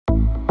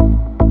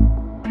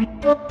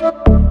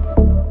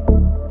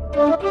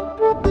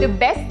The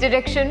best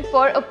direction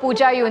for a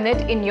puja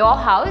unit in your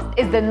house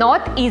is the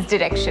northeast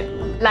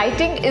direction.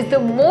 Lighting is the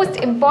most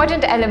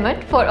important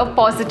element for a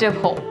positive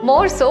home.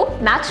 More so,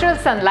 natural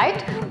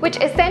sunlight, which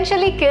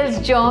essentially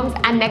kills germs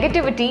and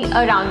negativity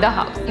around the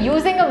house.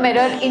 Using a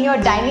mirror in your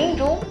dining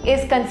room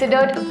is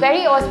considered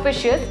very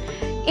auspicious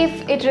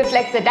if it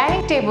reflects the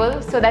dining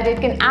table so that it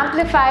can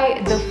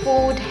amplify the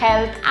food,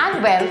 health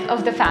and wealth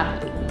of the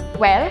family.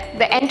 Well,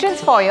 the entrance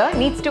foyer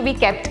needs to be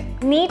kept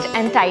neat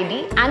and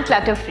tidy and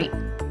clutter-free.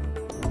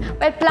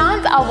 Well,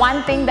 plants are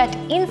one thing that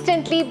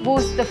instantly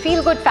boosts the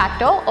feel-good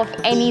factor of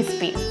any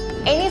space.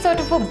 Any sort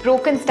of a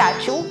broken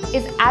statue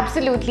is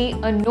absolutely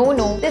a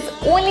no-no. This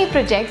only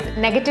projects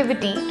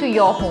negativity to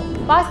your home.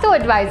 Vastu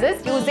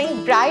advises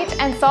using bright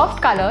and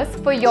soft colors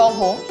for your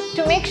home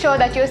to make sure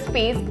that your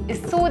space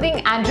is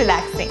soothing and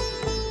relaxing.